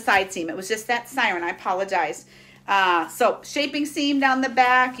does have the side seam. It was just that siren, I apologize. So shaping seam down the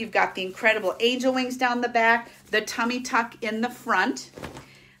back. You've got the incredible angel wings down the back, the tummy tuck in the front.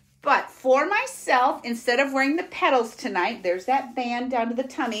 But for myself, instead of wearing the petals tonight, there's that band down to the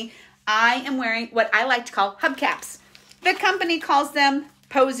tummy, I am wearing what I like to call hubcaps. The company calls them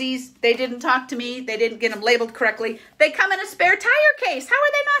posies. They didn't talk to me. They didn't get them labeled correctly. They come in a spare tire case. How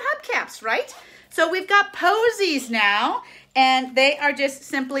are they not hubcaps, right? So we've got posies now, and they are just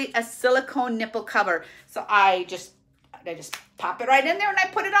simply a silicone nipple cover. So I just pop it right in there and I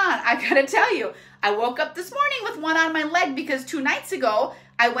put it on. I gotta tell you, I woke up this morning with one on my leg because 2 nights ago,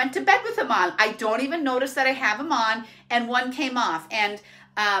 I went to bed with them on. I don't even notice that I have them on, and one came off. And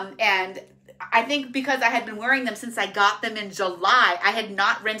I think because I had been wearing them since I got them in July, I had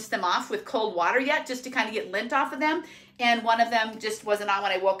not rinsed them off with cold water yet, just to kind of get lint off of them. And one of them just wasn't on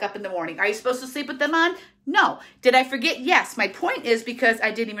when I woke up in the morning. Are you supposed to sleep with them on? No. Did I forget? Yes. My point is because I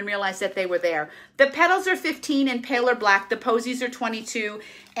didn't even realize that they were there. The petals are 15 in paler black. The posies are 22.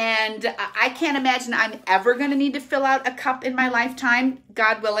 And I can't imagine I'm ever going to need to fill out a cup in my lifetime,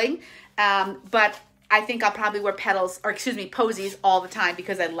 God willing. But I think I'll probably wear posies all the time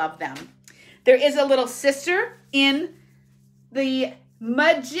because I love them. There is a little sister in the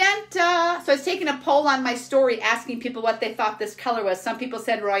magenta. So I was taking a poll on my story asking people what they thought this color was. Some people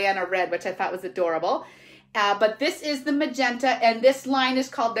said Royana red, which I thought was adorable. But this is the magenta, and this line is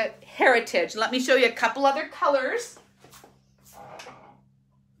called the Heritage. Let me show you a couple other colors.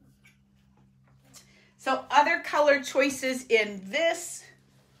 So other color choices in this,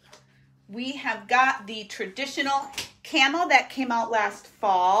 we have got the traditional camel that came out last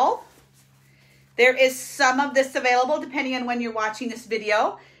fall. There is some of this available depending on when you're watching this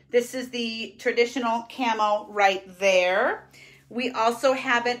video. This is the traditional camo right there. We also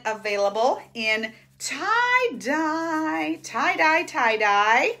have it available in tie-dye,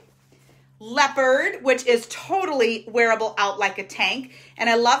 leopard, which is totally wearable out like a tank. And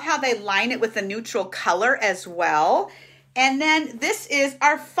I love how they line it with a neutral color as well. And then this is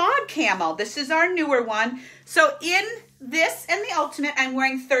our fog camo. This is our newer one. So in this and the ultimate, I'm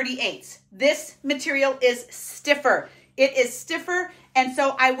wearing 38s. This material is stiffer. It is stiffer, and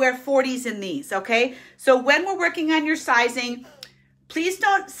so I wear 40s in these, okay? So when we're working on your sizing, please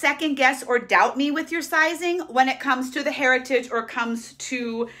don't second guess or doubt me with your sizing when it comes to the Heritage or comes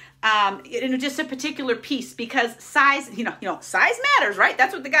to just a particular piece, because size, size matters, right?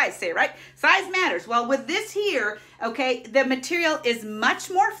 That's what the guys say, right? Size matters. Well, with this here, okay, the material is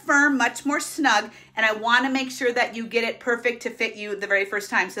much more firm, much more snug, and I want to make sure that you get it perfect to fit you the very first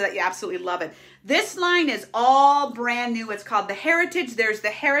time so that you absolutely love it. This line is all brand new. It's called the Heritage. There's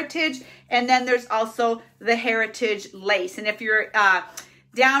the Heritage, and then there's also the Heritage Lace. And if you're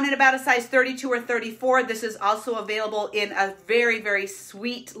down in about a size 32 or 34, this is also available in a very, very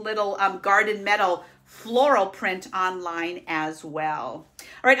sweet little garden metal floral print online as well.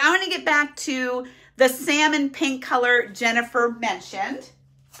 All right, I want to get back to the salmon pink color Jennifer mentioned.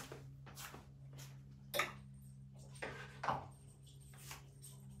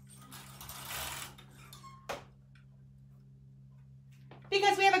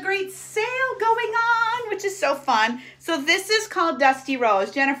 Because we have a great sale going on, which is so fun. So this is called Dusty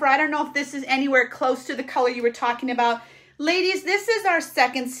Rose. Jennifer, I don't know if this is anywhere close to the color you were talking about. Ladies, this is our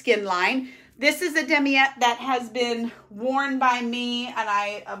second skin line. This is a demiette that has been worn by me, and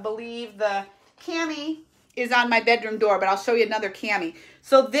I believe the cami is on my bedroom door, but I'll show you another cami.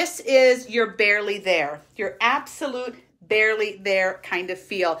 So this is your barely there, your absolute barely there kind of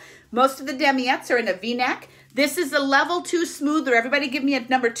feel. Most of the demiettes are in a V-neck. This is a level 2 smoother. Everybody give me a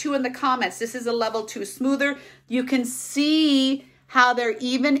number 2 in the comments. This is a level 2 smoother. You can see how there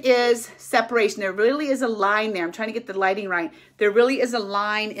even is separation. There really is a line there. I'm trying to get the lighting right. There really is a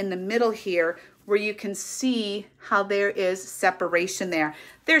line in the middle here where you can see how there is separation there.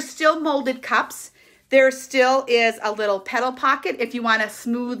 There's still molded cups. There still is a little pedal pocket if you want to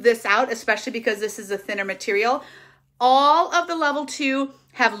smooth this out, especially because this is a thinner material. All of the level 2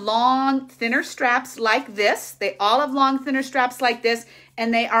 have long, thinner straps like this. They all have long, thinner straps like this,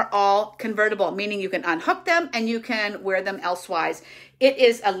 and they are all convertible, meaning you can unhook them and you can wear them elsewise. It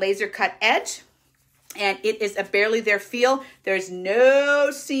is a laser cut edge, and it is a barely there feel. There's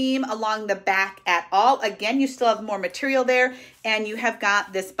no seam along the back at all. Again, you still have more material there, and you have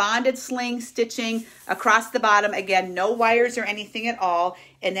got this bonded sling stitching across the bottom. Again, no wires or anything at all.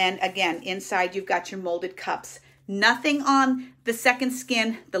 And then again, inside you've got your molded cups. Nothing on the second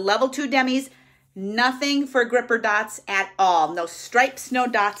skin, the level 2 demis, nothing for gripper dots at all. No stripes, no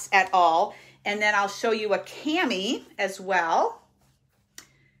dots at all. And then I'll show you a cami as well.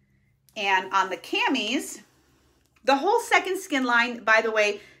 And on the camis, the whole second skin line, by the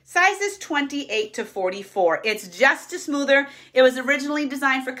way, sizes 28 to 44. It's just a smoother. It was originally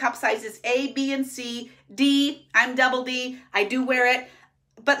designed for cup sizes A, B, and C. D, I'm double D. I do wear it.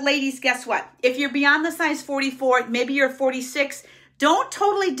 But ladies, guess what? If you're beyond the size 44, maybe you're 46, don't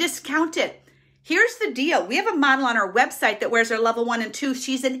totally discount it. Here's the deal. We have a model on our website that wears our level 1 and 2.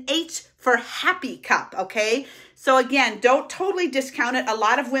 She's an H for happy cup, okay? So again, don't totally discount it. A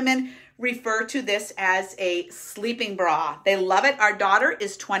lot of women refer to this as a sleeping bra. They love it. Our daughter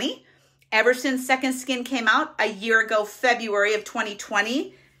is 20. Ever since Second Skin came out a year ago, February of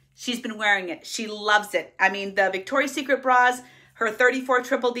 2020, she's been wearing it. She loves it. I mean, the Victoria's Secret bras, her 34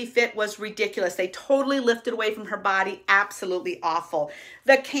 Triple D fit was ridiculous. They totally lifted away from her body. Absolutely awful.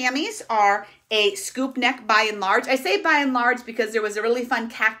 The camis are a scoop neck by and large. I say by and large because there was a really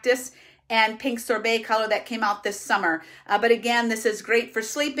fun cactus and pink sorbet color that came out this summer. But again, this is great for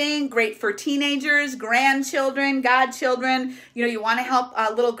sleeping, great for teenagers, grandchildren, godchildren. You know, you want to help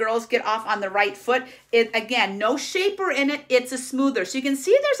little girls get off on the right foot. Again, no shaper in it. It's a smoother. So you can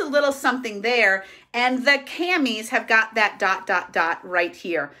see there's a little something there. And the camis have got that dot, dot, dot right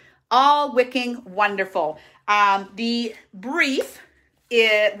here. All wicking wonderful. The brief,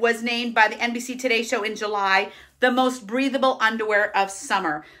 it was named by the NBC Today Show in July the most breathable underwear of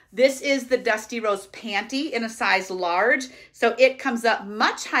summer. This is the Dusty Rose Panty in a size large. So it comes up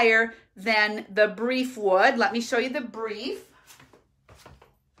much higher than the brief would. Let me show you the brief.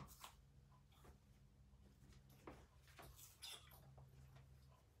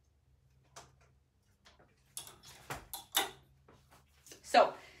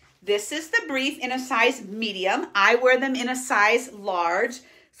 So this is the brief in a size medium. I wear them in a size large.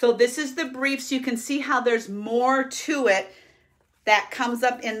 So this is the brief, so you can see how there's more to it that comes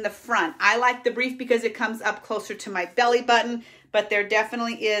up in the front. I like the brief because it comes up closer to my belly button, but there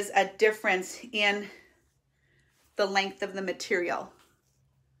definitely is a difference in the length of the material.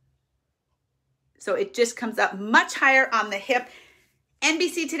 So it just comes up much higher on the hip.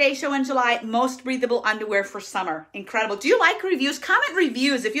 NBC Today Show in July, most breathable underwear for summer. Incredible. Do you like reviews? Comment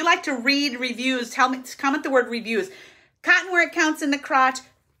reviews. If you like to read reviews, comment the word reviews. Cotton wear it counts in the crotch.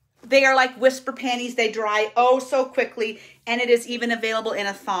 They are like whisper panties. They dry oh so quickly, and it is even available in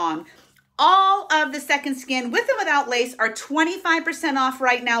a thong. All of the Second Skin, with and without lace, are 25% off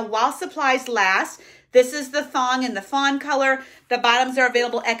right now while supplies last. This is the thong in the fawn color. The bottoms are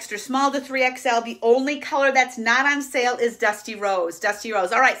available extra small to 3XL. The only color that's not on sale is Dusty Rose. Dusty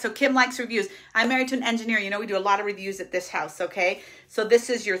Rose. All right, so Kim likes reviews. I'm married to an engineer. You know, we do a lot of reviews at this house, okay? So this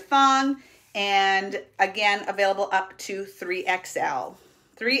is your thong, and again, available up to 3XL.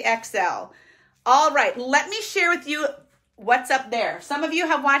 3XL. All right, let me share with you what's up there. Some of you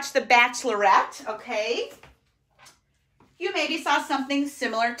have watched The Bachelorette, okay? You maybe saw something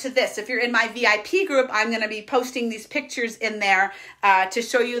similar to this. If you're in my VIP group, I'm going to be posting these pictures in there to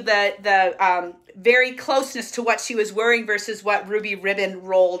show you the very closeness to what she was wearing versus what Ruby Ribbon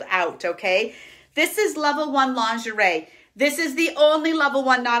rolled out, okay? This is level 1 lingerie. This is the only level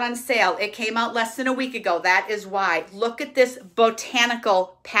 1 not on sale. It came out less than a week ago. That is why. Look at this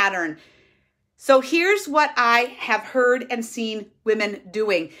botanical pattern. So here's what I have heard and seen women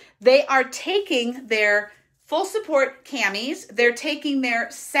doing. They are taking their full support camis, they're taking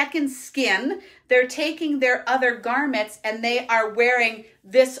their Second Skin, they're taking their other garments, and they are wearing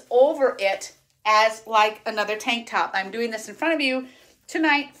this over it as like another tank top. I'm doing this in front of you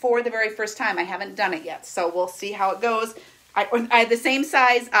tonight for the very first time. I haven't done it yet, so we'll see how it goes. I have the same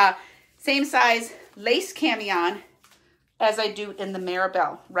size lace cami on as I do in the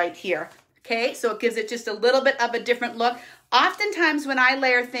Maribel right here. Okay, so it gives it just a little bit of a different look. Oftentimes when I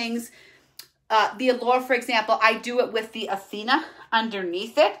layer things, the Allure, for example, I do it with the Athena.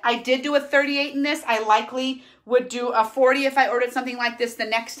 underneath it. I did do a 38 in this. I likely would do a 40 if I ordered something like this the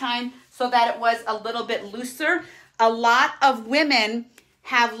next time so that it was a little bit looser. A lot of women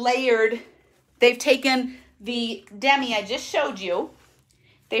have layered, they've taken the demi I just showed you.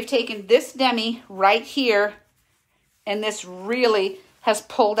 They've taken this demi right here, and this really has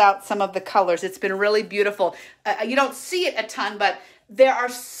pulled out some of the colors. It's been really beautiful. You don't see it a ton, but there are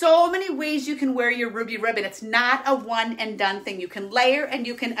so many ways you can wear your ruby ribbon. It's not a one and done thing. You can layer and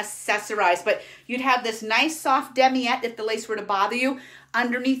you can accessorize, but you'd have this nice soft demiette if the lace were to bother you.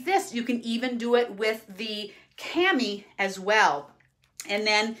 Underneath this, you can even do it with the cami as well. And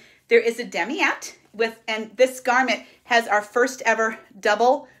then there is a demiette and this garment has our first ever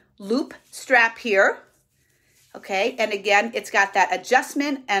double loop strap here. Okay, and again, it's got that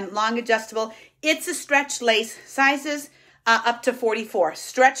adjustment and long adjustable. It's a stretch lace, sizes up to 44.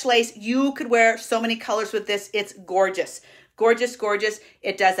 Stretch lace, you could wear so many colors with this. It's gorgeous, gorgeous, gorgeous.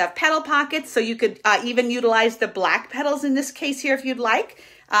 It does have petal pockets, so you could even utilize the black petals in this case here if you'd like.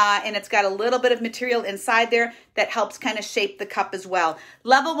 And it's got a little bit of material inside there that helps kind of shape the cup as well.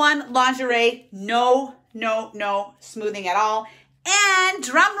 Level 1 lingerie, no smoothing at all. And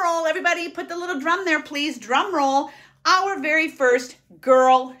drum roll, everybody, put the little drum there, please. Drum roll, our very first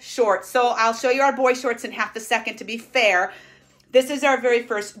girl short. So I'll show you our boy shorts in half a second to be fair. This is our very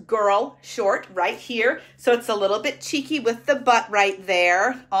first girl short right here. So it's a little bit cheeky with the butt right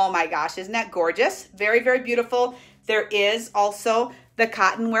there. Oh my gosh, isn't that gorgeous? Very, very beautiful. There is also the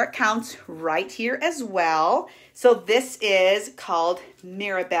cotton where it counts right here as well. So this is called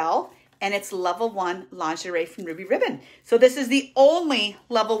Mirabelle, and it's level 1 lingerie from Ruby Ribbon. So this is the only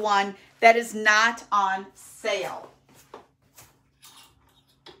level 1 that is not on sale.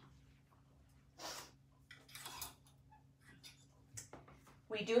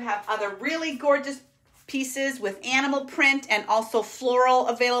 We do have other really gorgeous pieces with animal print and also floral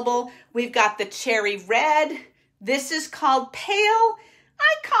available. We've got the cherry red. This is called pale.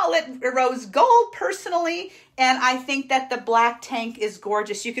 I call it rose gold personally, and I think that the black tank is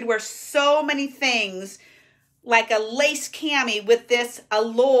gorgeous. You could wear so many things like a lace cami with this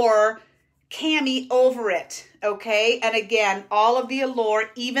Allure cami over it, okay? And again, all of the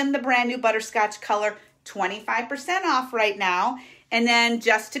Allure, even the brand new butterscotch color, 25% off right now. And then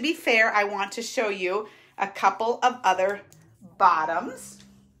just to be fair, I want to show you a couple of other bottoms.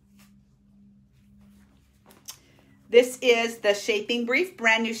 This is the shaping brief,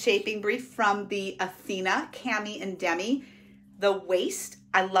 brand new shaping brief from the Athena Cami and Demi. The waist,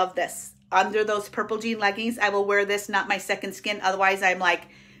 I love this. Under those purple jean leggings, I will wear this, not my second skin. Otherwise, I'm like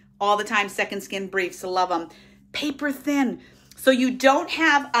all the time second skin briefs, so love them. Paper thin. So you don't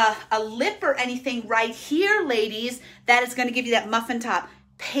have a lip or anything right here, ladies, that is gonna give you that muffin top.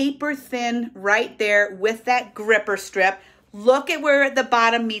 Paper thin right there with that gripper strip. Look at where the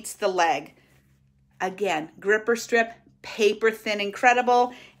bottom meets the leg. Again, gripper strip, paper thin,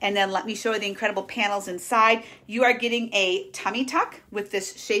 incredible. And then let me show you the incredible panels inside. You are getting a tummy tuck with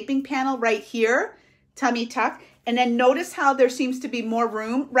this shaping panel right here, tummy tuck. And then notice how there seems to be more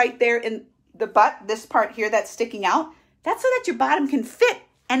room right there in the butt, this part here that's sticking out. That's so that your bottom can fit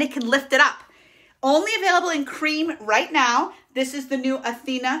and it can lift it up. Only available in cream right now. This is the new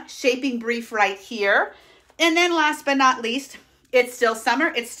Athena shaping brief right here. And then last but not least, it's still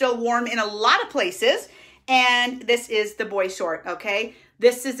summer. It's still warm in a lot of places. And this is the boy short, okay?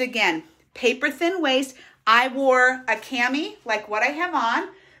 This is, again, paper thin waist. I wore a cami like what I have on.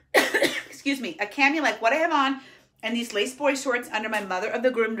 Excuse me, a cami like what I have on. And these lace boy shorts under my Mother of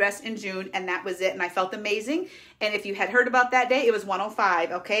the Groom dress in June. And that was it. And I felt amazing. And if you had heard about that day, it was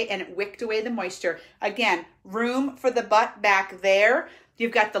 105, okay? And it wicked away the moisture. Again, room for the butt back there.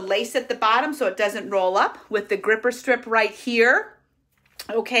 You've got the lace at the bottom so it doesn't roll up with the gripper strip right here,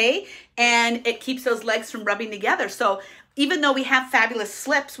 okay? And it keeps those legs from rubbing together. So even though we have fabulous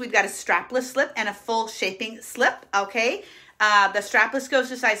slips, we've got a strapless slip and a full shaping slip, okay? The strapless goes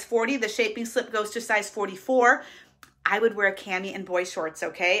to size 40. The shaping slip goes to size 44. I would wear a cami and boy shorts,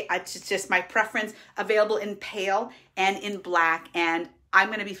 okay? It's just my preference. Available in pale and in black, and I'm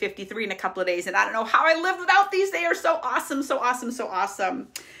going to be 53 in a couple of days, and I don't know how I lived without these. They are so awesome, so awesome, so awesome.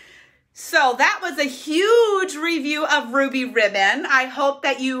 So that was a huge review of Ruby Ribbon. I hope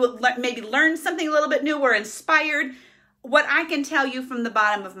that you maybe learned something a little bit new, were inspired. What I can tell you from the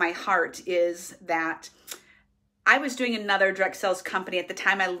bottom of my heart is that I was doing another direct sales company at the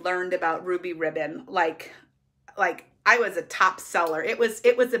time I learned about Ruby Ribbon. Like I was a top seller. It was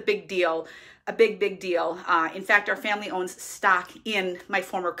a big deal. A big deal. In fact, our family owns stock in my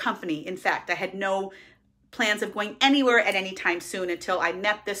former company. In fact, I had no plans of going anywhere at any time soon until I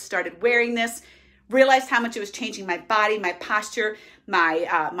met this, started wearing this. realized how much it was changing my body, my posture,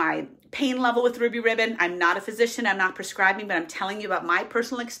 my pain level with Ruby Ribbon. I'm not a physician. I'm not prescribing, but I'm telling you about my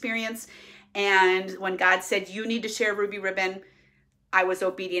personal experience. And when God said, you need to share Ruby Ribbon, I was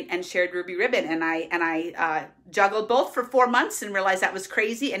obedient and shared Ruby Ribbon. And I juggled both for 4 months and realized that was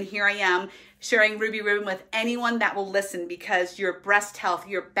crazy. And here I am sharing Ruby Ribbon with anyone that will listen, because your breast health,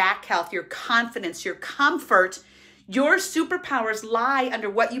 your back health, your confidence, your comfort, your superpowers lie under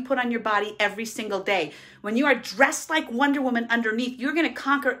what you put on your body every single day. When you are dressed like Wonder Woman underneath, you're going to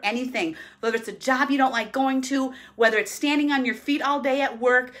conquer anything, whether it's a job you don't like going to, whether it's standing on your feet all day at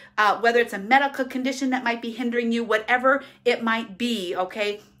work, whether it's a medical condition that might be hindering you, whatever it might be,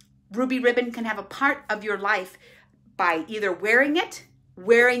 okay? Ruby Ribbon can have a part of your life by either wearing it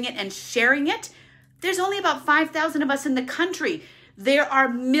and sharing it. There's only about 5,000 of us in the country. There are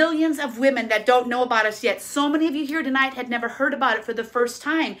millions of women that don't know about us yet. So many of you here tonight had never heard about it for the first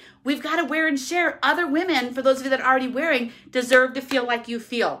time. We've got to wear and share. Other women, for those of you that are already wearing, deserve to feel like you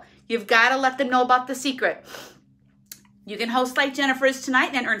feel. You've got to let them know about the secret. You can host like Jennifer is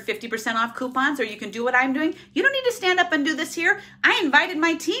tonight and earn 50% off coupons, or you can do what I'm doing. You don't need to stand up and do this here. I invited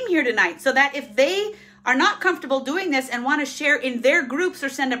my team here tonight so that if they are not comfortable doing this and want to share in their groups or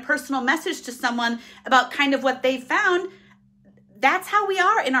send a personal message to someone about kind of what they found, that's how we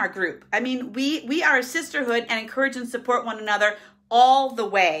are in our group. I mean, we are a sisterhood and encourage and support one another all the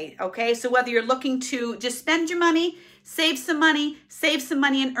way, okay? So whether you're looking to just spend your money, save some money,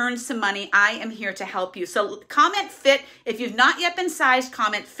 and earn some money, I am here to help you. So comment fit. If you've not yet been sized,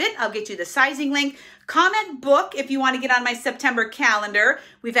 comment fit. I'll get you the sizing link. Comment book if you want to get on my September calendar.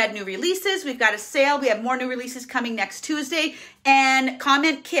 We've had new releases. We've got a sale. We have more new releases coming next Tuesday. And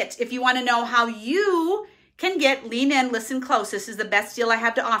comment kit if you want to know how you can get Lean In, Listen Close. This is the best deal I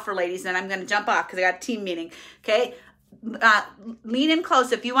have to offer, ladies, and I'm going to jump off because I got a team meeting, okay? Lean In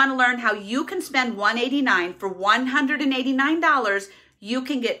Close. If you want to learn how you can spend $189 for $189, you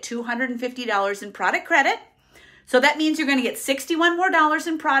can get $250 in product credit. So that means you're going to get $61 more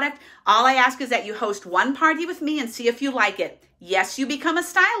in product. All I ask is that you host one party with me and see if you like it. Yes, you become a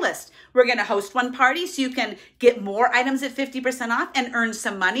stylist. We're going to host one party so you can get more items at 50% off and earn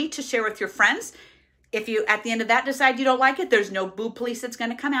some money to share with your friends. If you, at the end of that, decide you don't like it, there's no boob police that's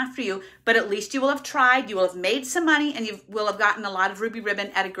going to come after you. But at least you will have tried, you will have made some money, and you will have gotten a lot of Ruby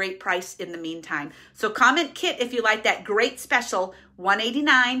Ribbon at a great price in the meantime. So comment kit if you like that great special,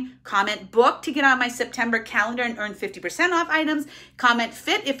 $189. Comment book to get on my September calendar and earn 50% off items. Comment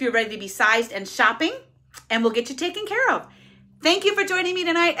fit if you're ready to be sized and shopping, and we'll get you taken care of. Thank you for joining me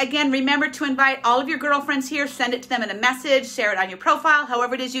tonight. Again, remember to invite all of your girlfriends here. Send it to them in a message. Share it on your profile.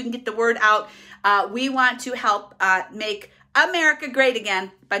 However it is you can get the word out. We want to help make America great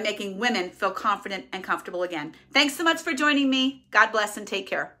again by making women feel confident and comfortable again. Thanks so much for joining me. God bless and take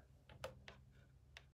care.